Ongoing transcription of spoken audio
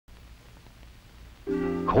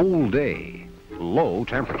cold day, low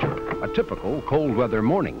temperature, a typical cold weather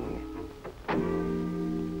morning.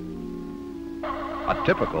 A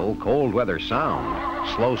typical cold weather sound,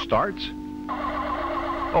 slow starts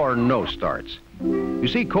or no starts. You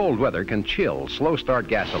see, cold weather can chill slow start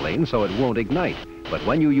gasoline so it won't ignite. But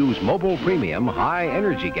when you use Mobil Premium high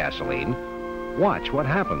energy gasoline, watch what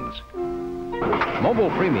happens. Mobil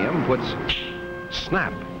Premium puts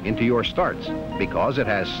snap into your starts because it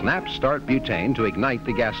has snap start butane to ignite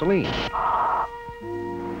the gasoline.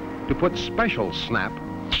 To put special snap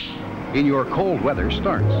in your cold weather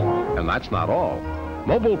starts. And that's not all.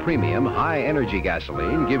 Mobil Premium high energy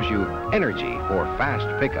gasoline gives you energy for fast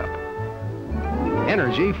pickup,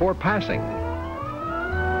 energy for passing,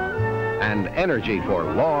 and energy for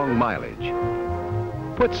long mileage.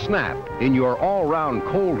 Put snap in your all-round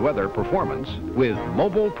cold weather performance with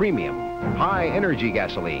Mobil Premium high energy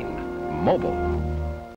gasoline. Mobil.